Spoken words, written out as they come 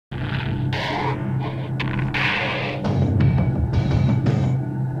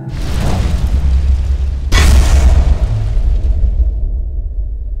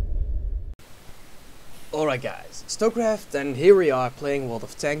Alright guys, it's Stokecraft, and here we are playing World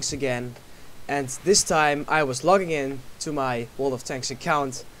of Tanks again. And this time I was logging in to my World of Tanks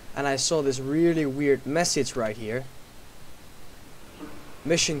account and I saw this really weird message right here.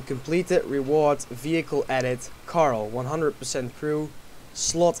 Mission completed, reward, vehicle added, Karl, 100% crew,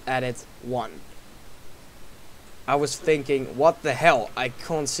 slot added, 1. I was thinking, what the hell, I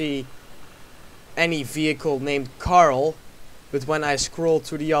can't see any vehicle named Karl, but when I scrolled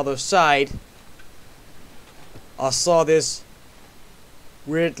to the other side, I saw this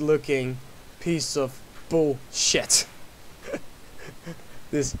weird looking piece of bullshit.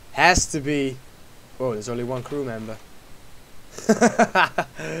 This has to be... Oh, there's only one crew member.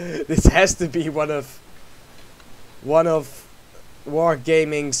 This has to be one of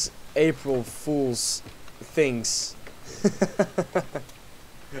Wargaming's April Fool's things.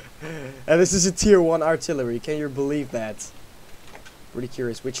 And this is a tier 1 artillery, can you believe that? Pretty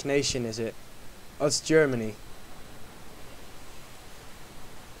curious, which nation is it? Oh, it's Germany.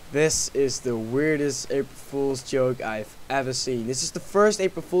 This is the weirdest April Fool's joke I've ever seen. This is the first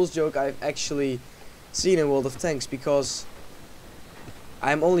April Fool's joke I've actually seen in World of Tanks, because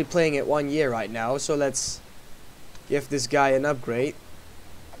I'm only playing it 1 year right now, so let's give this guy an upgrade.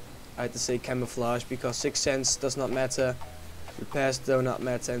 I had to say camouflage because 6 cents does not matter, repairs do not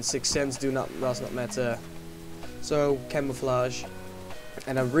matter, and 6 cents does not matter. So camouflage.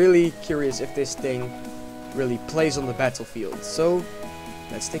 And I'm really curious if this thing really plays on the battlefield. So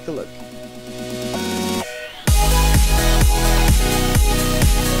let's take a look.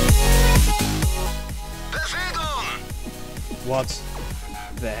 What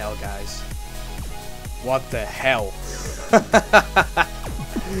the hell, guys? What the hell?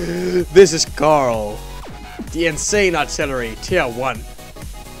 This is Karl, the insane artillery, tier 1.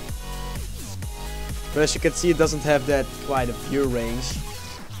 But as you can see, it doesn't have that quite a view range.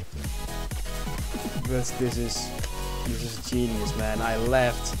 But this is genius, man. I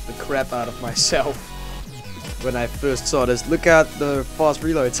laughed the crap out of myself when I first saw this. Look at the fast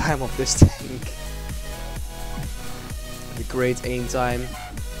reload time of this tank. The great aim time.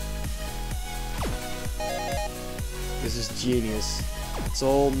 This is genius. It's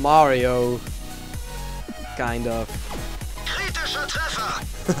all Mario, kind of.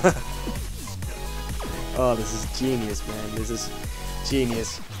 Oh, this is genius, man. This is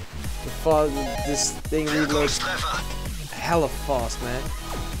genius. This thing reloads hella fast, man.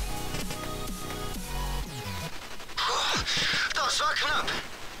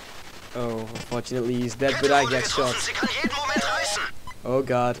 Oh, unfortunately he's dead, but I get shot. Oh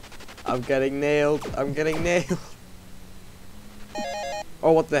god, I'm getting nailed. I'm getting nailed.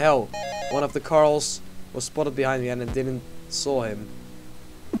 Oh, what the hell? One of the Karls was spotted behind me and I didn't saw him.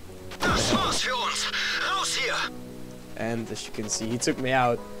 And as you can see, he took me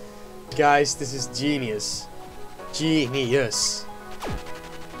out. Guys, this is genius. Genius.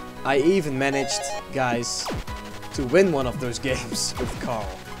 I even managed, guys, to win one of those games with Karl.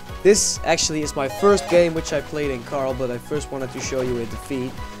 This actually is my first game which I played in Karl, but I first wanted to show you a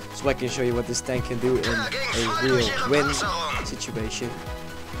defeat, so I can show you what this tank can do in a real win situation.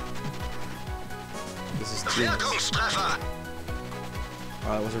 This is genius. Oh,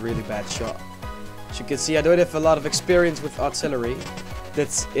 that was a really bad shot. As you can see, I don't have a lot of experience with artillery.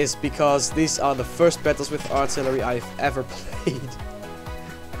 That is because these are the first battles with artillery I've ever played.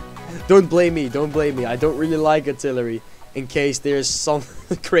 Don't blame me, don't blame me. I don't really like artillery in case there's some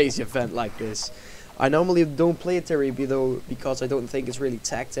crazy event like this. I normally don't play artillery though because I don't think it's really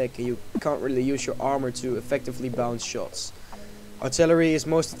tactic and you can't really use your armor to effectively bounce shots. Artillery is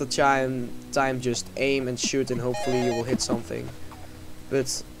most of the time just aim and shoot and hopefully you will hit something.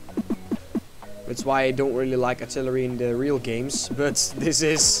 But that's why I don't really like artillery in the real games, but this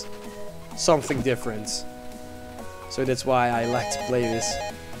is something different. So that's why I like to play this.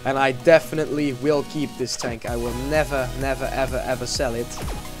 And I definitely will keep this tank. I will never ever sell it.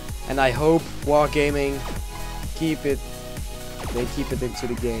 And I hope Wargaming keep it into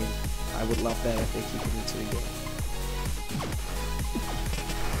the game. I would love that if they keep it into the game.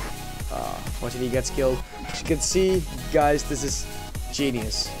 Unfortunately he gets killed. As you can see, guys, this is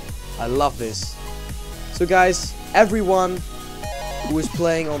genius. I love this. So guys, everyone who is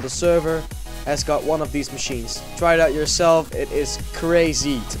playing on the server has got one of these machines. Try it out yourself. It is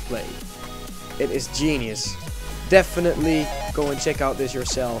crazy to play. It is genius. Definitely go and check out this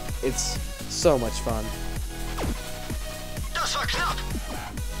yourself. It's so much fun.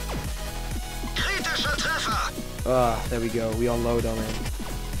 Ah, there we go. We unload on him.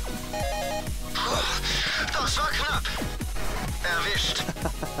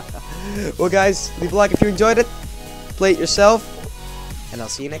 Well guys, leave a like if you enjoyed it, play it yourself, and I'll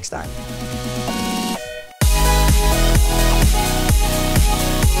see you next time.